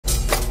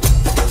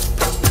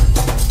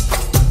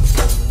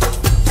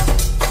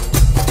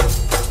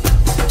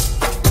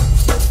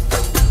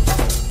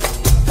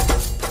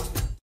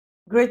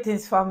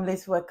Greetings,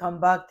 families. Welcome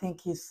back.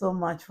 Thank you so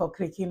much for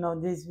clicking on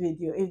this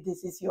video. If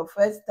this is your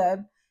first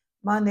time,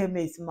 my name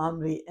is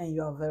Mamri and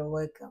you are very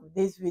welcome.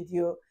 This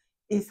video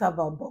is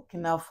about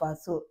Burkina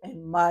Faso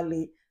and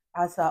Mali.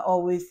 As I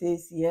always say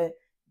here,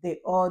 they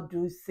all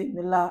do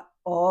similar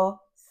or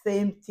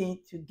same thing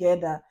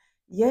together.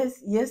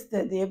 Yes,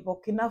 yesterday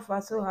Burkina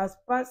Faso has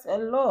passed a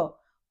law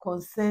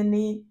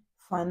concerning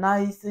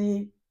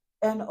financing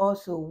and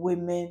also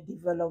women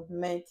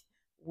development,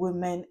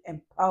 women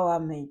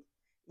empowerment.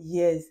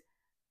 Yes,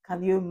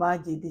 can you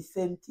imagine the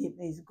same thing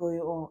is going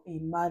on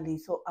in Mali?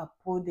 So I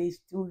put these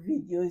two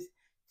videos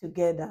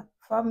together.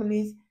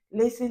 Families,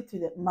 listen to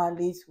the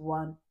Mali's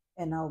one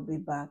and I'll be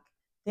back.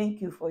 Thank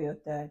you for your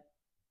time.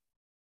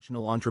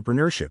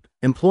 Entrepreneurship,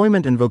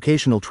 employment and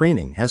vocational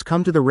training has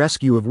come to the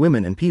rescue of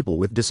women and people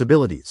with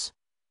disabilities.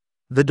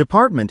 The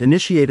department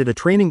initiated a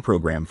training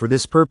program for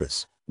this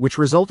purpose, which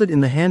resulted in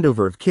the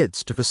handover of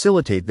kits to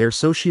facilitate their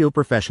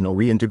socio-professional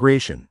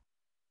reintegration.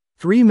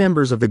 3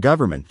 members of the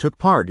government took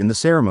part in the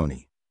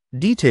ceremony.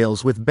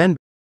 Details with Ben.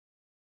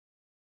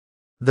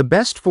 The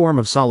best form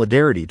of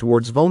solidarity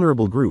towards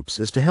vulnerable groups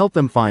is to help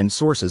them find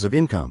sources of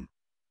income.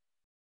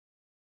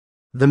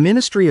 The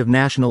Ministry of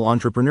National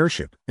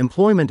Entrepreneurship,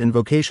 Employment and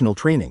Vocational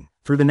Training,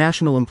 through the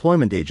National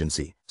Employment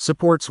Agency,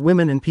 supports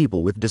women and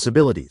people with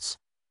disabilities.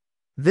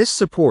 This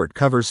support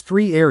covers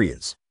 3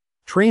 areas: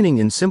 training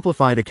in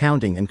simplified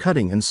accounting and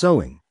cutting and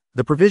sewing,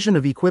 the provision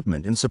of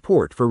equipment and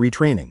support for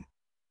retraining.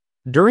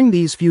 During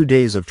these few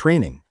days of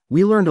training,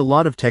 we learned a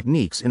lot of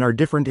techniques in our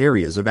different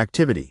areas of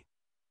activity.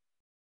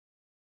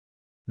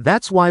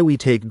 That's why we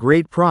take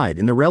great pride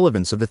in the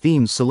relevance of the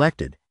themes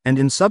selected, and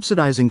in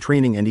subsidizing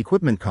training and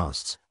equipment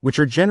costs, which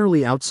are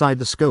generally outside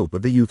the scope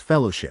of the Youth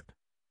Fellowship.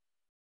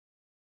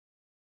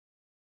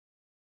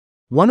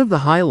 One of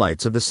the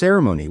highlights of the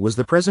ceremony was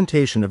the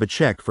presentation of a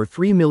check for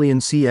 3 million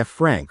CF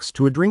francs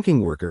to a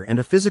drinking worker and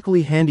a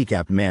physically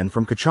handicapped man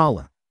from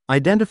Kachala,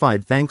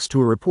 identified thanks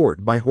to a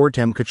report by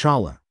Hortem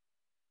Kachala.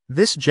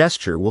 This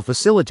gesture will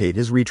facilitate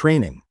his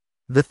retraining.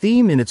 The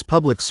theme in its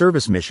public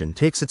service mission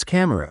takes its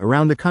camera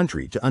around the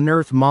country to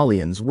unearth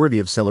Malians worthy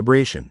of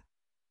celebration.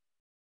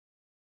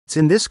 It's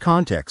in this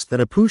context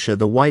that Apusha,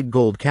 the white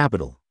gold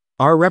capital,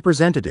 our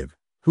representative,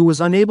 who was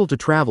unable to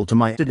travel to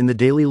Mali in the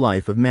daily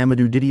life of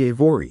Mamadou Didier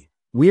Vori,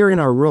 we are in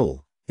our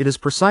role. It is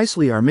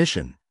precisely our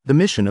mission, the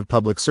mission of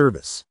public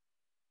service.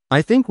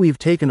 I think we've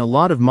taken a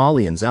lot of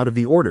Malians out of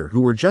the order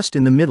who were just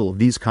in the middle of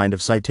these kind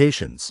of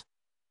citations.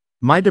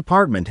 My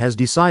department has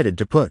decided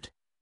to put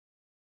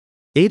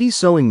 80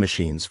 sewing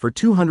machines for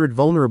 200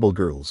 vulnerable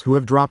girls who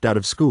have dropped out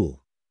of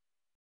school.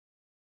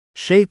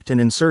 Shaped and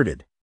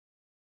inserted.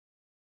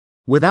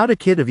 Without a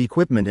kit of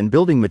equipment and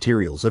building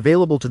materials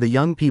available to the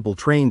young people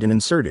trained and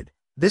inserted,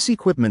 this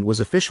equipment was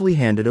officially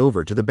handed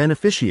over to the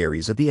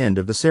beneficiaries at the end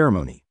of the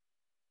ceremony.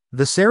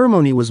 The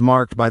ceremony was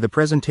marked by the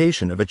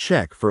presentation of a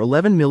check for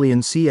 11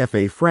 million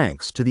CFA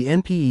francs to the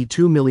NPE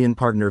 2 million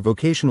Partner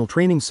Vocational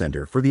Training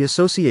Center for the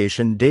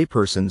Association des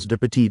Personnes de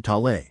Petite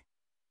Taille.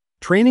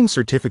 Training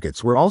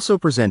certificates were also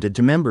presented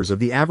to members of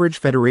the Average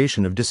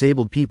Federation of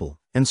Disabled People,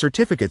 and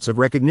certificates of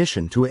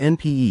recognition to a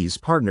NPE's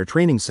Partner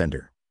Training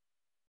Center.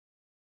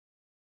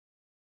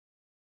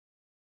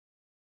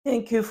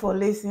 Thank you for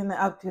listening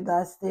up to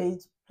that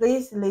stage.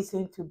 Please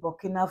listen to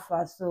Burkina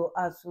Faso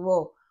as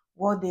well,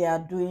 what they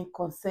are doing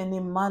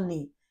concerning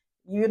money.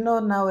 You know,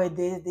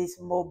 nowadays, this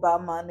mobile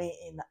money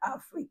in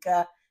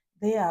Africa,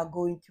 they are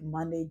going to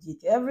manage it.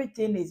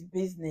 Everything is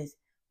business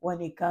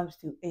when it comes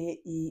to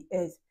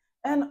AES.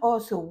 And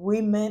also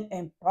women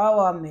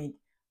empowerment.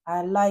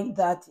 I like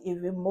that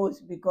even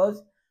most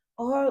because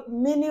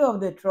many of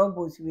the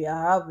troubles we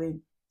are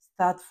having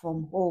start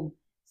from home,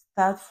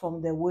 start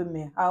from the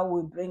women, how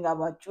we bring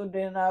our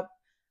children up.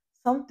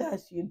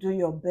 Sometimes you do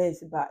your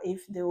best, but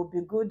if they will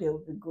be good, they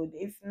will be good.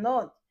 If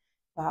not,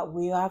 but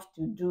we have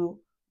to do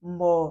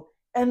more.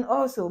 And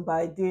also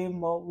by doing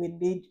more, we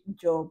need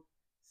job.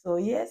 So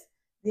yes,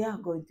 they are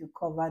going to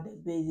cover the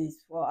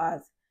basis for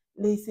us.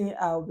 Listen,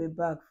 I'll be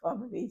back,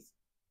 families.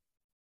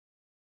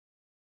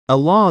 A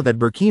law that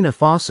Burkina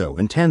Faso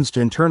intends to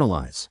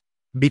internalize.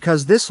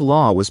 Because this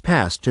law was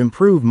passed to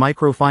improve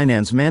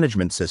microfinance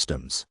management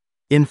systems.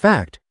 In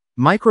fact,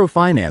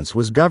 microfinance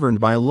was governed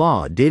by a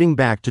law dating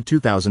back to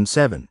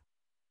 2007.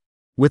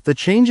 With the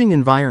changing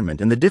environment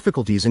and the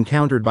difficulties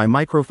encountered by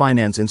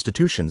microfinance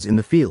institutions in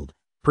the field,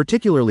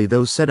 particularly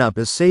those set up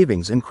as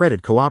savings and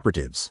credit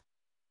cooperatives,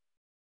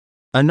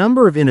 a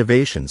number of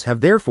innovations have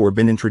therefore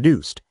been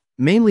introduced,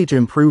 mainly to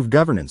improve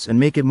governance and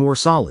make it more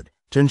solid,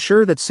 to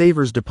ensure that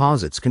savers'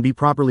 deposits can be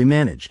properly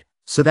managed,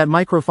 so that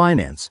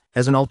microfinance,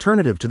 as an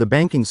alternative to the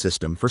banking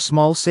system for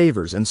small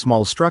savers and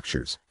small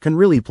structures, can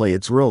really play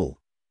its role.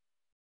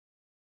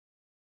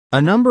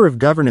 A number of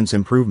governance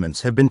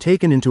improvements have been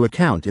taken into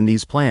account in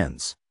these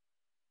plans.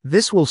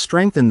 This will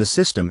strengthen the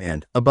system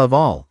and, above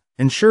all,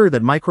 ensure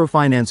that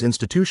microfinance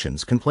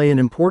institutions can play an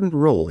important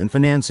role in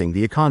financing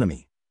the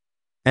economy.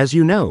 As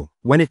you know,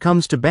 when it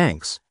comes to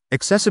banks,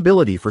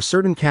 accessibility for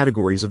certain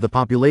categories of the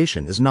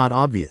population is not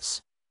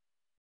obvious.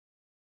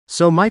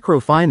 So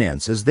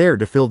microfinance is there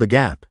to fill the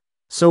gap.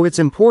 So it's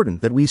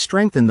important that we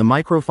strengthen the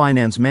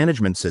microfinance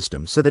management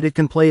system so that it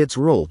can play its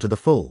role to the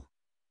full.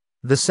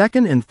 The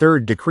second and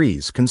third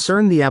decrees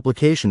concern the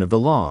application of the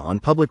law on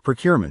public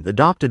procurement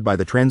adopted by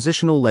the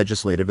Transitional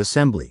Legislative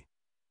Assembly.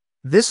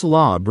 This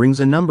law brings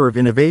a number of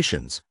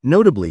innovations,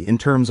 notably in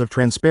terms of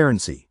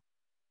transparency.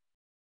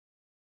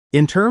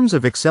 In terms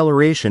of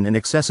acceleration and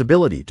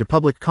accessibility to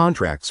public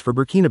contracts for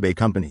Burkinabe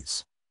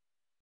companies.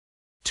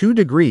 2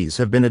 decrees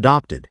have been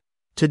adopted.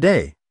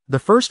 Today, the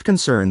first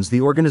concerns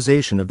the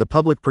organization of the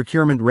Public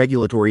Procurement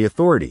Regulatory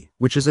Authority,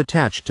 which is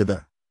attached to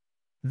the.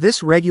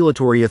 This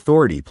regulatory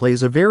authority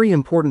plays a very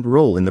important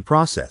role in the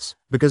process,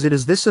 because it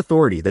is this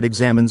authority that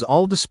examines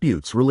all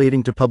disputes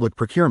relating to public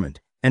procurement,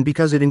 and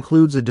because it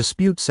includes a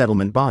dispute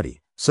settlement body,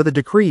 so the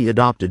decree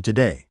adopted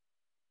today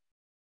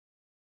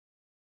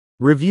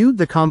reviewed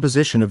the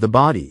composition of the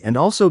body and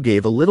also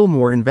gave a little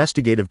more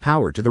investigative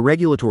power to the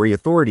regulatory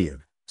authority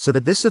so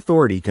that this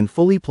authority can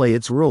fully play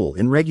its role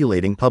in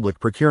regulating public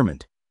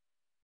procurement.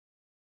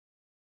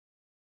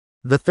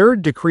 The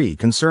third decree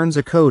concerns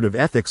a code of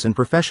ethics and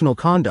professional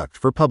conduct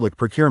for public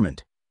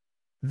procurement.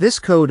 This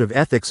code of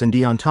ethics and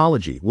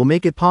deontology will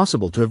make it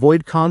possible to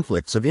avoid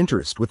conflicts of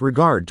interest with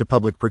regard to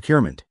public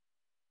procurement.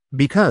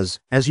 Because,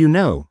 as you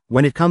know,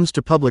 when it comes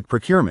to public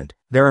procurement,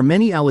 there are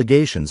many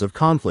allegations of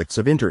conflicts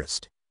of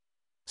interest.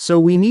 So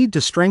we need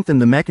to strengthen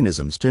the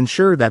mechanisms to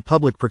ensure that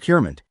public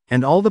procurement,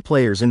 and all the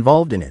players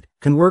involved in it,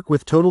 can work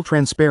with total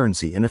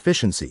transparency and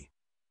efficiency.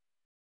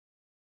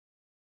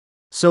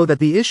 So that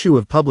the issue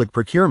of public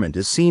procurement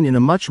is seen in a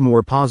much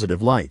more positive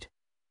light.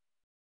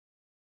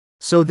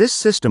 So this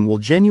system will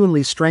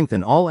genuinely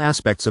strengthen all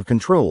aspects of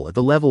control at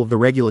the level of the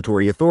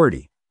regulatory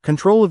authority,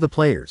 control of the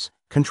players,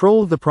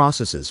 control of the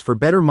processes for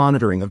better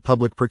monitoring of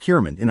public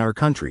procurement in our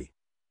country.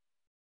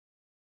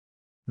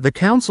 The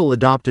Council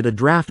adopted a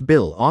draft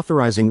bill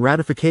authorizing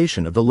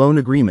ratification of the loan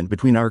agreement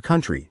between our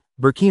country,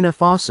 Burkina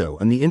Faso,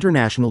 and the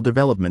International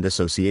Development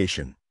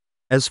Association.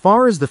 As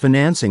far as the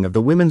financing of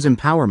the Women's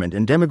Empowerment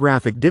and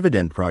Demographic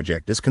Dividend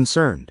Project is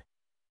concerned,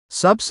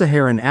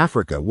 Sub-Saharan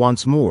Africa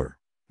wants more.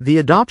 The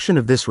adoption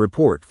of this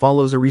report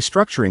follows a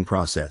restructuring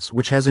process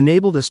which has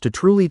enabled us to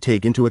truly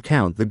take into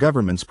account the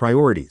government's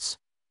priorities.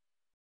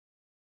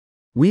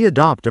 We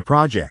adopt a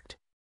project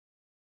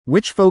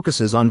which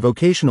focuses on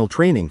vocational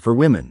training for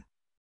women,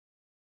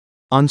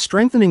 on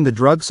strengthening the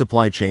drug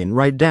supply chain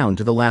right down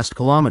to the last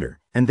kilometer,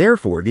 and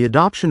therefore the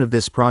adoption of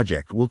this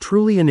project will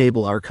truly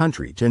enable our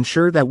country to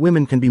ensure that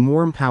women can be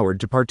more empowered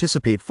to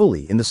participate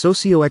fully in the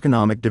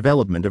socio-economic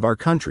development of our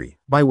country,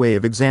 by way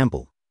of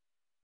example.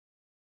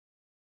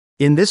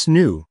 In this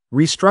new,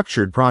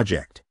 restructured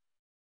project,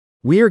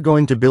 we are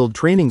going to build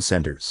training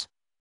centers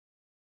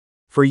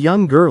for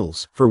young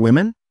girls, for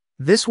women.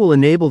 This will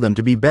enable them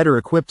to be better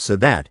equipped so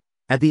that,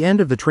 at the end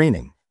of the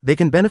training, they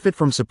can benefit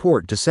from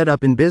support to set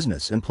up in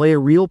business and play a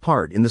real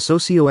part in the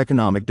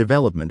socio-economic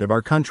development of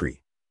our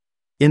country.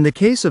 In the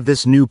case of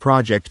this new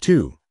project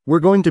too,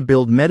 we're going to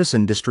build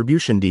medicine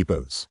distribution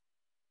depots,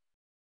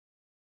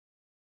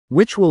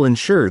 which will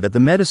ensure that the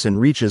medicine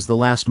reaches the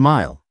last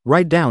mile,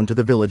 right down to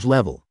the village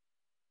level.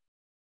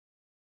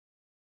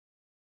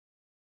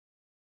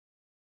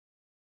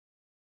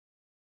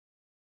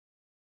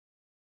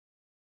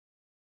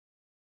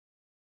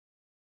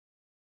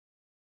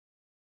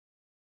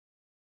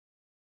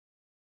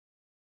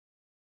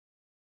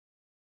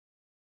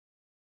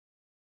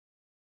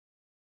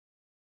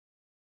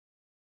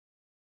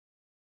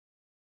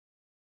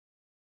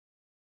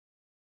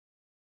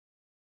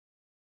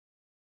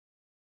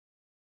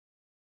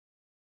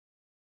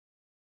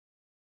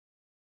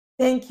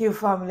 Thank you,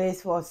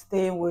 families, for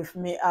staying with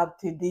me up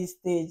to this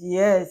stage.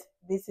 Yes,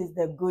 this is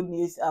the good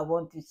news I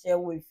want to share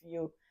with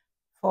you.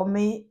 For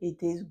me, it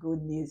is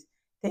good news.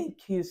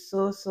 Thank you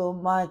so, so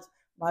much.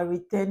 My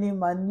returning,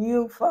 my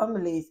new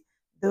families,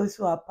 those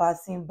who are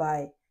passing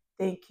by.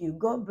 Thank you.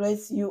 God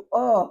bless you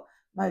all.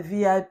 My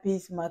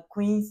VIPs, my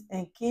queens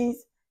and kings,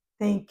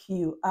 thank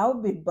you.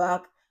 I'll be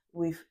back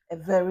with a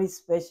very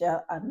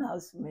special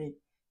announcement.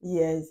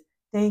 Yes,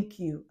 thank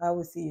you. I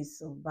will see you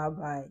soon. Bye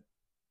bye.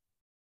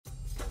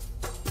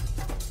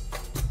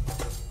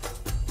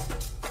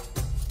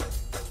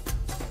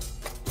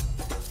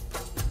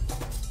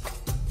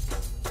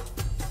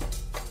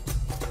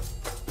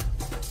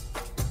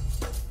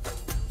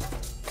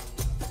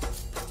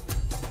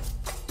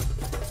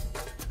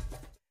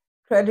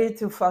 Credit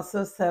to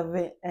Faso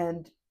 7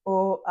 and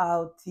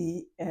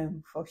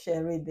ORTM for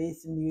sharing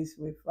this news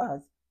with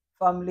us.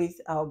 Families,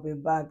 I'll be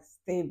back.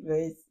 Stay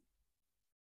blessed.